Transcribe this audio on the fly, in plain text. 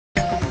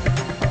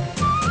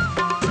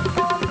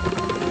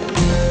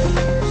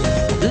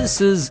This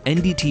is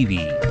NDTV.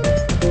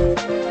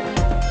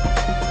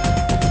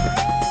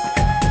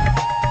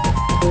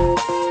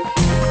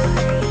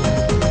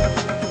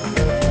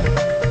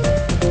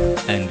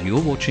 And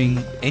you're watching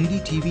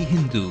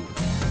Ndtv-Hindu.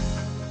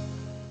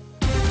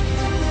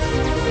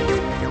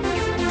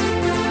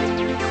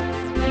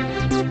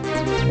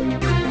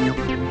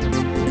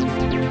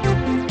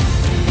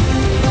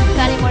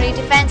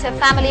 Defends her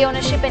family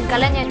ownership in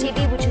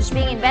Ndtv, which is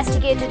being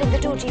investigated in the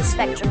 2G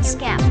spectrum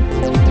scam.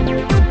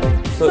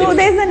 So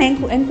there's an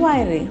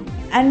inquiry,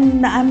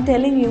 and I'm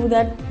telling you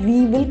that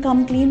we will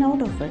come clean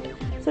out of it.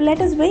 So let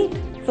us wait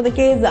for the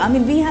case. I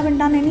mean, we haven't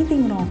done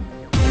anything wrong.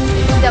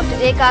 Dr.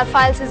 Dekar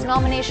files his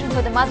nomination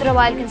for the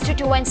Madurai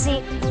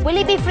constituency. Will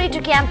he be free to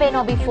campaign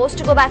or be forced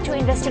to go back to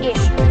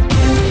investigation?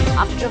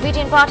 After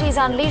Dravidian parties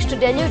unleashed a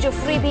deluge of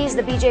freebies,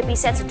 the BJP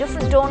sets a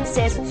different tone,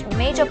 says its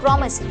major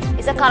promise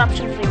is a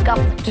corruption-free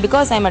government.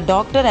 Because I'm a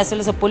doctor as well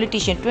as a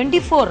politician,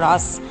 24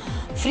 hours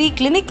free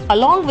clinic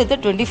along with the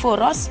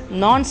 24 hours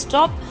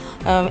non-stop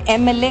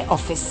MLA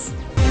office.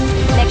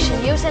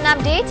 Election news and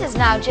updates is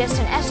now just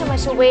an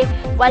SMS away.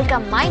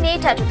 Welcome my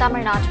Neta to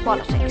Tamil Nadu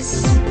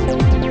politics.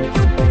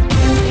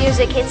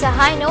 Music hits a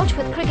high note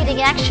with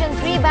cricketing action.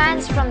 3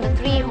 bands from the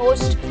 3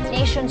 host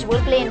nations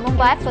will play in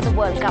Mumbai for the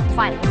World Cup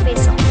final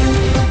face-off.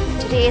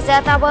 Today is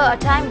Earth Hour, a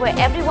time where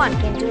everyone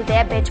can do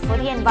their bit for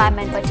the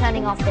environment by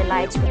turning off their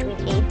lights between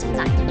 8 and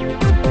 9.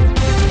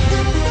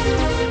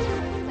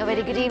 A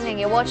very good evening.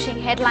 You're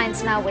watching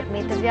Headlines Now with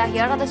me, Divya.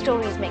 Here are the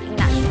stories making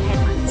national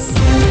headlines.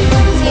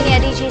 Senior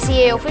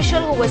DGCA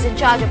official who was in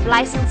charge of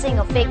licensing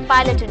a fake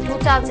pilot in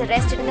 2000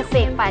 arrested in the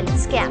fake pilot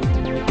scam.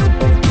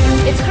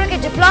 It's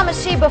cricket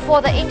diplomacy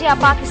before the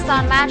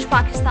India-Pakistan match.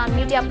 Pakistan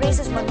media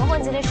praises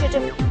Manmohan's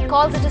initiative,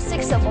 calls it a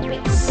sixer for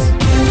peace.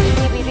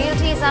 DB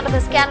Realty is under the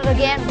scandal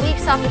again.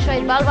 Weeks after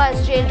Shahid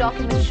Balwa's jail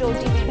documents showed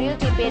DB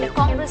Realty paid a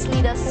Congress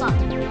leader's son.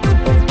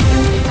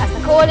 As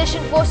the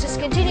coalition forces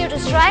continue to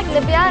strike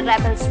Libya,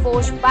 rebels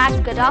force back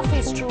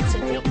Gaddafi's troops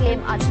and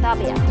reclaim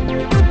Ajdabiya.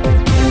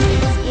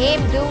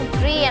 Game, Doom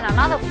 3 and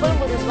another film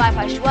with his wife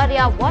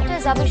Aishwarya. What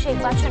does Abhishek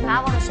Bachchan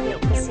have on his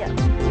plate this year?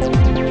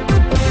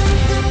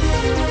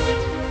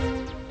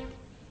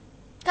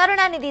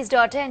 Karunanidhi's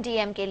daughter and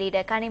DMK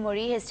leader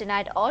Kanimozhi has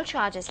denied all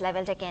charges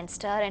levelled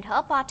against her and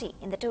her party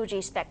in the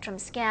 2G spectrum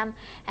scam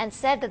and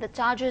said that the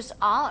charges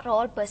are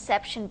all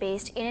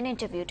perception-based in an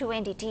interview to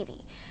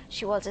NDTV.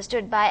 She also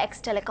stood by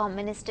ex-Telecom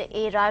Minister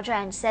A. Raja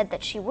and said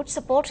that she would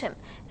support him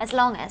as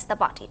long as the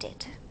party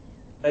did.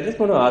 I just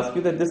want to ask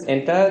you that this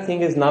entire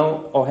thing is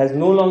now or has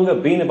no longer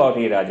been about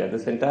A. Raja.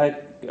 This entire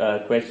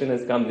question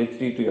has come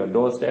literally to your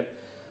doorstep.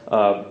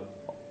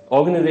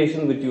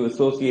 Organizations which you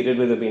associated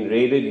with have been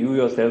raided, you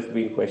yourself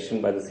being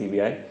questioned by the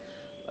CBI.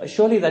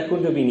 Surely that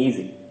couldn't have been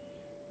easy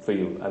for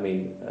you. I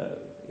mean,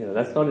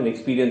 that's not an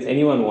experience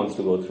anyone wants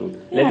to go through,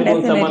 let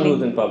alone someone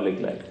who's in public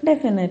life.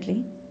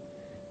 Definitely.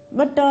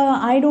 But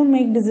I don't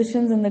make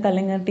decisions in the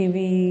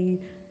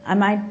Ndtv. I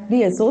might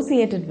be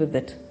associated with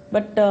it.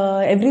 But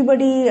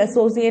everybody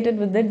associated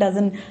with it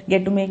doesn't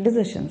get to make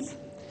decisions.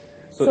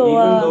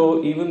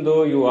 So even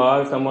though you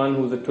are someone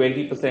who's a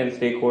 20%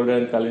 stakeholder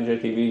in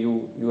Ndtv,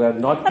 you are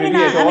not privy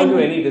at all to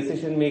any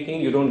decision making.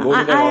 You don't go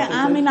to the offices.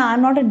 I mean,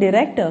 I'm not a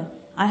director.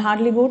 I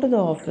hardly go to the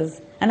office,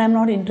 and I'm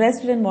not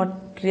interested in what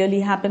really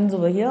happens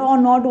over here, or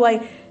nor do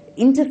I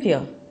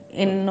interfere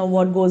in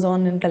what goes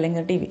on in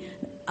Ndtv.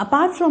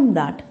 Apart from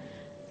that,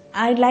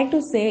 I'd like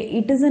to say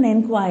it is an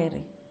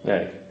inquiry.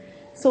 Right.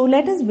 So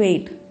let us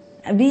wait.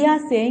 We are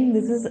saying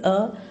this is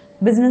a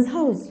business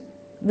house.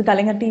 The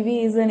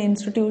Ndtv is an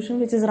institution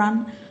which is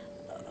run,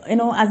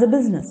 as a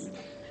business.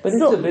 But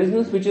it's a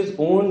business which is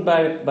owned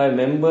by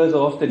members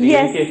of the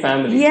DMK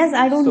family. Yes,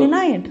 I don't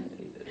deny it.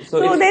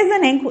 So there's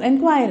an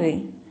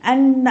inquiry,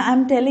 and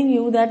I'm telling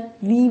you that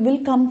we will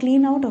come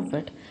clean out of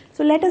it.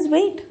 So let us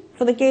wait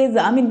for the case.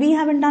 I mean, we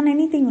haven't done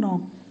anything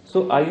wrong.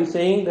 So are you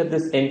saying that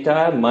this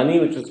entire money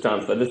which was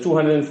transferred, this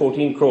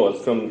 214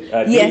 crores from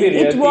yes,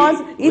 it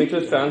was, which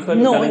was transferred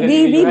to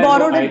we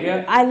borrowed it.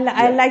 Idea?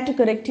 I'd like to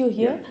correct you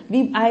here.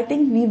 Yeah. I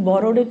think we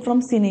borrowed it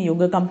from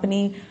Cineyug, a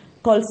company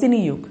called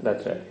Cineyug.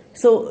 That's right.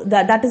 So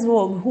that is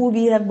who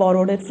we have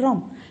borrowed it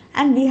from,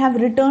 and we have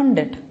returned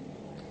it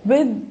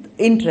with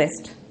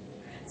interest.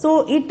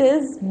 So it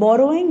is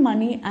borrowing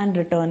money and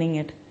returning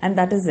it, and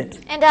that is it.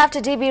 And after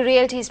DB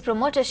Realty's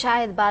promoter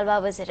Shahid Balwa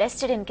was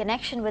arrested in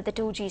connection with the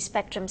 2G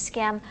spectrum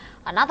scam,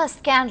 another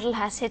scandal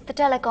has hit the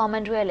telecom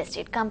and real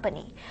estate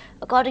company.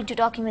 According to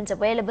documents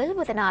available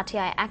with an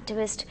RTI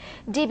activist,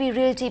 DB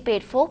Realty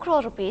paid 4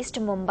 crore rupees to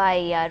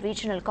Mumbai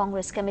Regional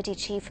Congress Committee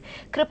Chief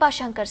Kripa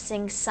Shankar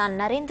Singh's son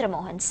Narendra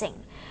Mohan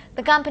Singh.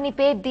 The company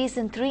paid these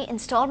in 3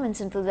 installments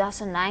in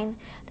 2009.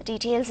 The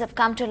details have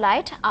come to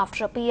light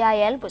after a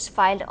PIL was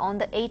filed on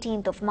the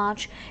 18th of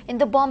March in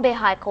the Bombay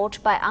High Court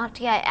by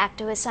RTI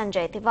activist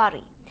Sanjay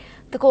Tiwari.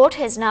 The court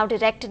has now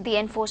directed the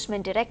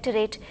Enforcement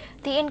Directorate,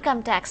 the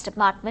Income Tax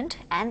Department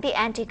and the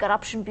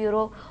Anti-Corruption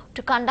Bureau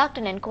to conduct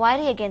an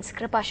inquiry against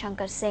Kripa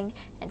Shankar Singh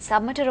and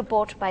submit a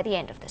report by the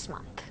end of this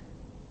month.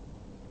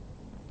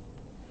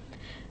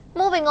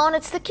 Moving on,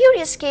 it's the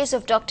curious case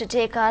of Dr.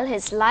 Dekal.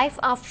 His life,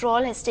 after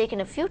all, has taken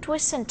a few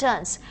twists and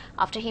turns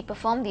after he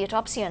performed the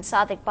autopsy on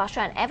Sadiq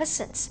Pasha, and ever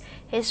since,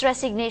 his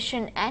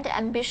resignation and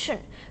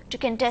ambition to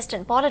contest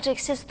in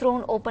politics has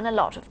thrown open a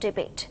lot of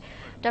debate.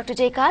 Dr.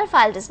 Dekal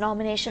filed his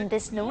nomination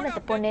this noon at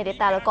the Pune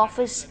Taluk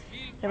office.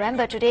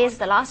 Remember, today is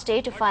the last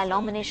day to file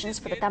nominations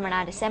for the Tamil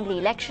Nadu Assembly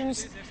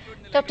elections.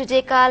 Dr.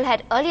 Dekal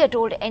had earlier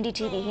told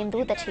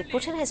Ndtv-Hindu that he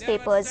put in his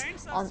papers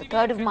on the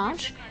 3rd of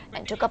March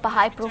and took up a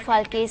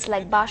high-profile case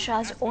like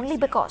Basha's only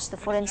because the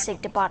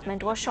forensic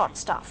department was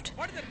short-staffed.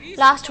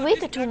 Last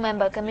week, a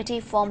two-member committee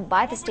formed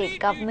by the state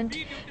government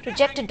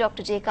rejected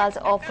Dr. Dekal's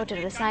offer to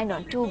resign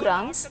on 2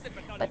 grounds.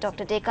 But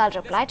Dr. Dekal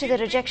replied to the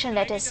rejection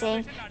letter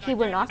saying he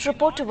will not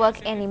report to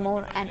work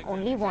anymore and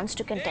only wants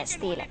to contest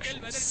the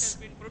elections.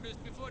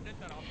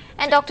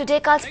 And Dr.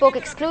 Dekal spoke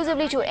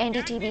exclusively to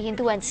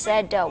Ndtv-Hindu and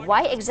said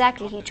why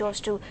exactly he chose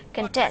to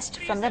contest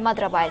from the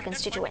Madurai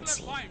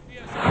constituency.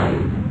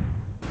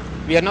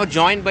 We are now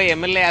joined by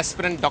MLA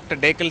aspirant Dr.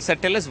 Dekal. Sir,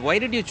 tell us, why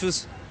did you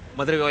choose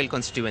Madurai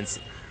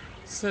constituency?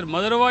 Sir,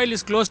 Madurai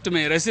is close to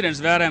my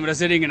residence where I am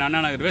residing in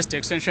Annanagar West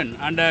Extension,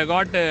 and I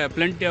got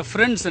plenty of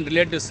friends and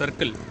relative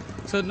circle.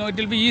 So no, it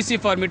will be easy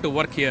for me to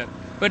work here.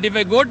 But if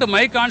I go to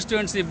my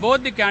constituency,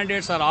 both the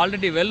candidates are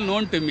already well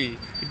known to me.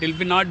 It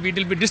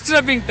will be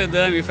disturbing to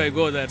them if I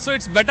go there. So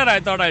it's better, I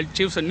thought I'll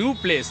choose a new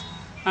place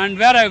and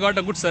where I got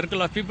a good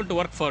circle of people to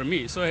work for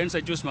me. So hence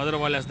I choose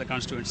Madurai as the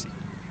constituency.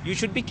 You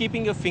should be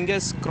keeping your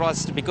fingers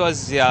crossed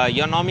because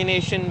your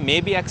nomination may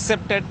be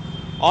accepted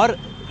or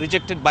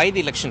rejected by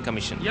the Election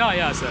Commission.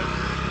 Yeah, sir.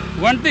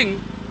 One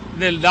thing,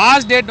 the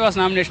last date was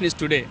nomination is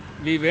today.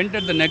 We went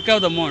at the neck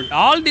of the month.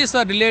 All these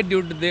are delayed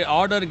due to the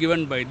order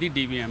given by the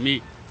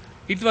DVME.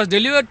 It was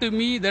delivered to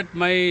me that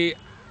my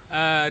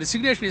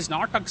resignation is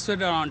not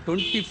accepted on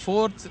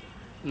 24th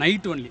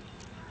night only.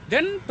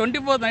 Then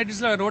 24th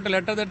night I wrote a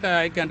letter that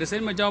I can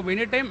resign my job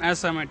anytime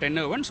as I'm a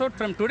tenure one. So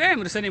from today I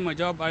am resigning my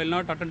job. I will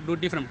not attend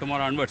duty from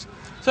tomorrow onwards.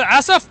 So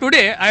as of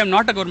today I am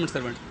not a government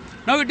servant.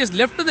 Now it is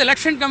left to the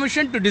Election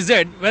Commission to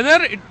decide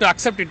whether to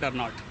accept it or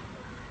not.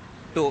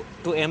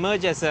 To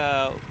emerge as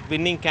a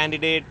winning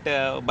candidate,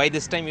 by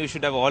this time you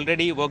should have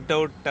already worked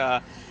out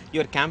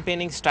your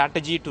campaigning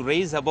strategy to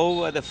raise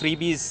above the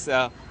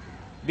freebies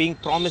being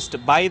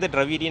promised by the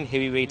Dravidian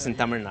heavyweights in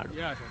Tamil Nadu.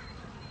 Yeah, sir.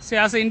 See,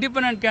 as an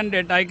independent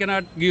candidate, I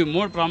cannot give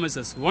more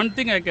promises. One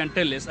thing I can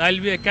tell is I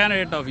will be a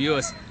candidate of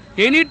yours.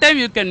 Anytime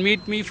you can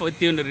meet me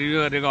with your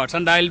regards,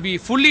 and I will be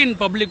fully in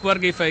public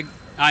work if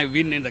I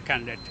win in the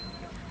candidate.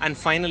 And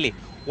finally,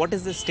 what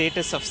is the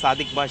status of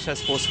Sadiq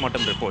Basha's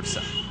post-mortem report,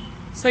 sir?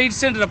 So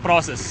it's in the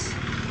process.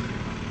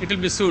 It will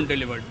be soon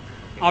delivered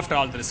after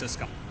all the results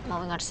come.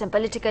 Moving on to some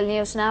political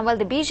news now. Well,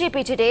 the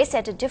BJP today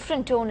set a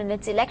different tone in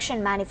its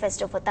election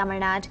manifesto for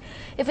Tamil Nadu.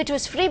 If it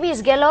was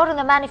freebies galore in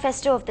the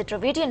manifesto of the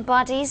Dravidian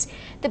parties,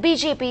 the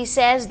BJP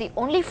says the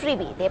only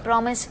freebie they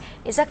promise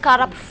is a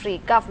corrupt-free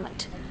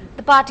government.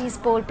 The party's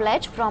bold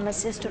pledge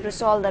promises to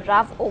resolve the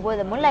row over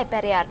the Mullai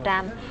Periyar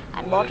Dam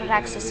and water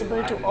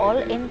accessible to all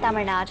in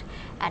Tamil Nadu,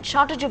 and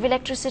shortage of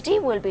electricity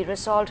will be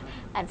resolved,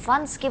 and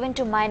funds given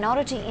to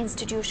minority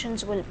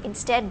institutions will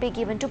instead be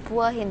given to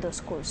poor Hindu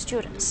school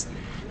students.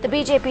 The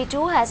BJP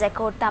too has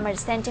echoed Tamil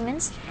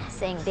sentiments,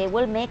 saying they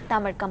will make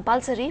Tamil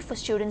compulsory for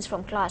students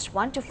from class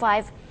 1 to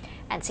 5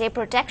 and say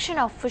protection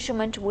of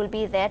fishermen will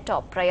be their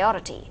top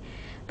priority.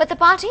 But the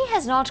party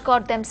has not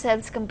got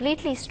themselves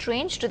completely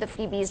strange to the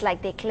freebies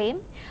like they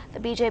claim. The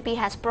BJP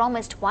has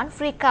promised one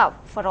free cow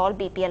for all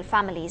BPL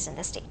families in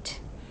the state.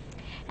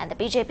 And the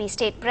BJP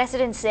state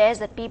president says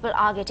that people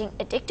are getting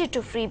addicted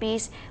to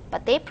freebies,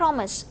 but they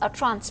promise a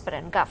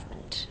transparent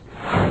government.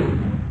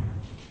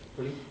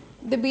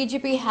 The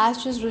BJP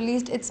has just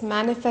released its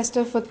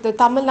manifesto for the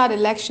Tamil Nadu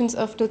elections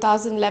of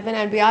 2011,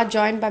 and we are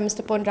joined by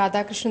Mr. Pon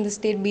Radhakrishnan, the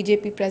state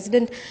BJP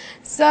president.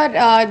 Sir,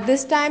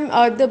 this time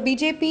the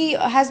BJP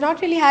has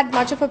not really had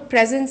much of a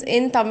presence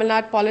in Tamil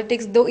Nadu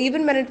politics, though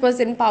even when it was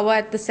in power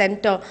at the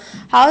centre.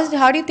 How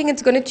do you think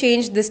it's going to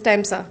change this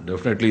time, sir?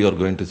 Definitely you are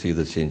going to see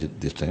the change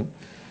this time.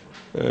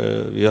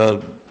 We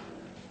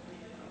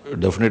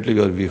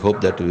hope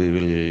that we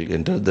will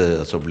enter the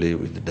assembly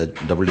with the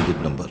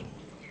double-digit number.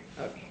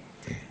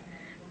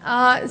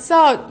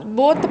 So,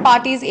 both the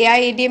parties,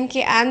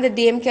 AIADMK and the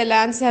DMK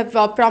Alliance, have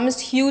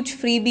promised huge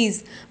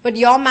freebies, but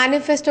your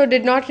manifesto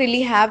did not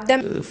really have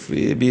them.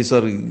 Freebies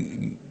are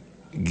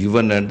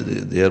given and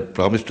they are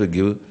promised to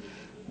give.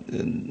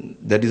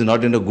 That is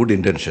not in a good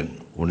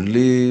intention.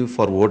 Only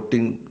for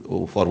voting,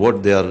 for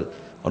what they are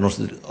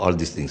announced all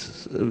these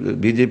things.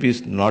 BJP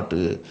is not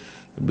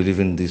believe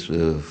in these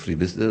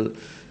freebies.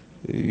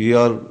 We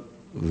are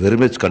very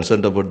much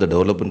concerned about the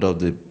development of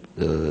the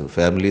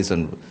families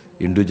and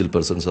individual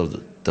persons of the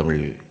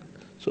Tamil.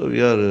 So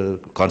we are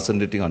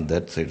concentrating on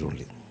that side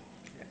only.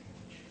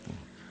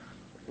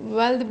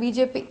 Well, the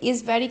BJP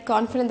is very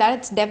confident that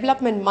its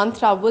development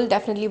mantra will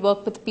definitely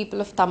work with the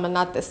people of Tamil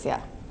Nadu this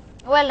year.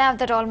 Well, now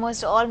that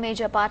almost all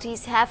major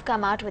parties have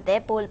come out with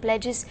their poll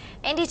pledges,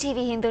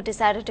 Ndtv-Hindu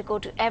decided to go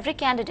to every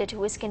candidate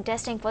who is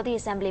contesting for the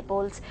assembly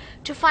polls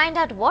to find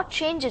out what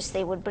changes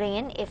they would bring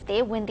in if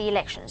they win the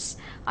elections.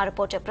 Our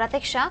reporter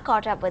Pratiksha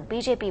caught up with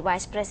BJP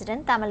Vice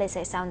President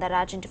Tamilisai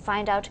Soundararajan to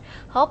find out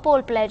her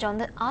poll pledge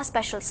on our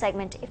special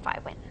segment, If I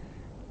Win.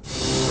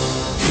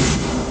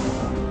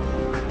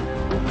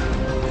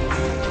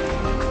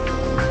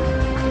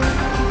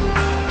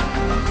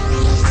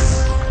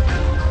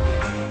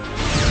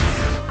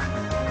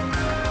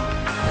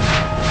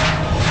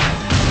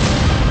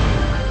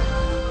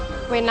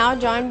 We're now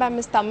joined by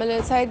Ms.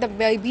 Tamilisai, the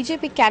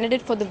BJP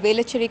candidate for the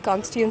Velachery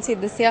constituency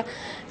this year.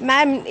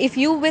 Ma'am, if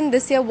you win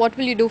this year, what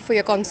will you do for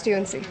your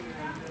constituency?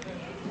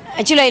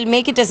 Actually, I'll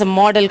make it as a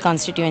model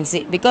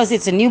constituency because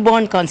it's a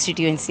newborn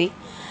constituency.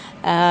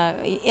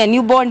 A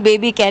newborn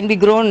baby can be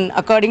grown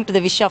according to the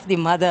wish of the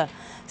mother.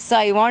 So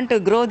I want to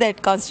grow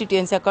that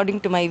constituency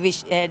according to my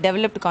wish,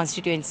 developed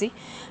constituency.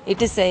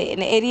 It is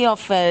an area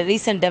of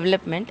recent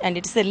development, and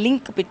it is a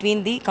link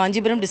between the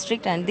Kanjipuram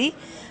district and the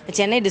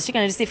Chennai district,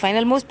 and it is the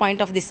finalmost point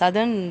of the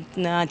southern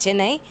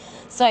Chennai.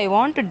 So I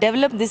want to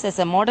develop this as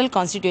a model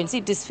constituency.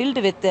 It is filled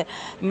with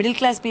middle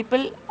class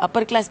people,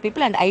 upper class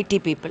people and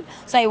IT people.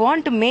 So I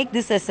want to make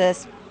this as a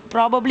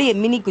probably a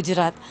mini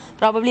Gujarat,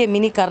 probably a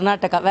mini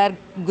Karnataka, where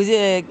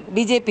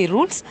BJP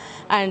rules,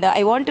 and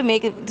I want to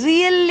make it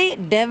really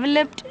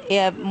developed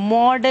a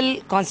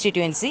model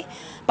constituency.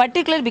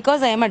 Particularly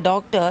because I am a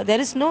doctor, there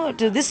is no,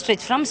 to this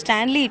stretch, from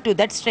Stanley to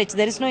that stretch,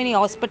 there is no any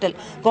hospital,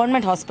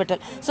 government hospital.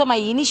 So my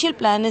initial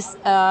plan is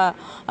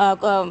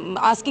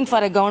asking for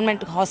a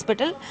government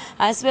hospital,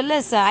 as well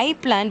as I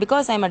plan,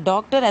 because I am a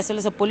doctor as well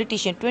as a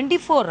politician,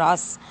 24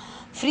 hours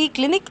free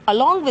clinic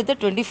along with the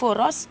 24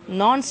 hours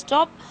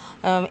non-stop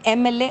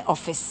MLA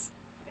office.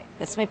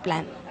 That's my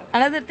plan.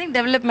 Another thing,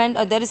 development,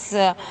 there is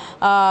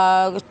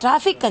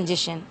traffic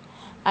congestion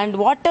and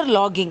water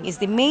logging is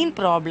the main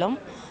problem.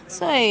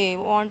 So I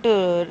want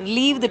to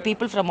relieve the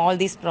people from all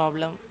these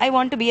problems. I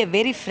want to be a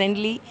very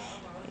friendly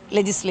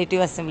legislative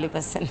assembly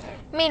person.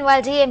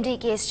 Meanwhile,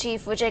 DMDK's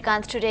chief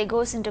Vijaykanth today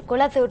goes into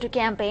Kulathur to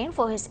campaign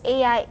for his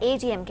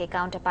AIADMK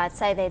counterpart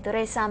Saidai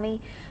Duraisamy.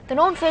 The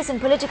known face in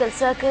political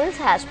circles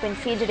has been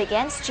fielded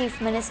against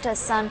Chief Minister's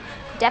son,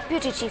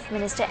 Deputy Chief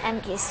Minister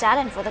M.K.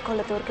 Stalin for the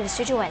Kulathur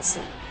constituency.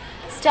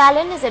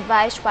 Stalin is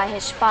advised by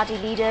his party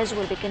leaders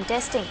will be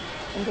contesting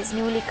in this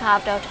newly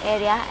carved out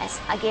area as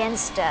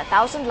against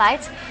 1,000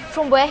 lights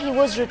from where he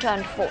was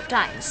returned 4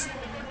 times.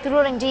 The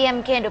ruling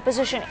DMK and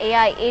opposition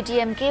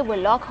AIADMK will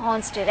lock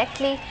horns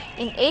directly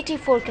in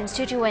 84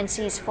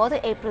 constituencies for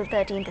the April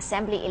 13th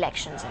assembly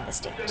elections in the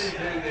state.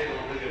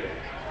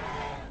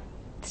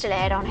 Still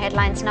ahead on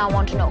Headlines Now,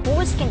 want to know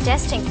who is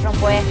contesting from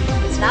where?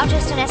 It's now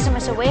just an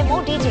SMS away.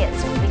 More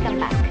details will be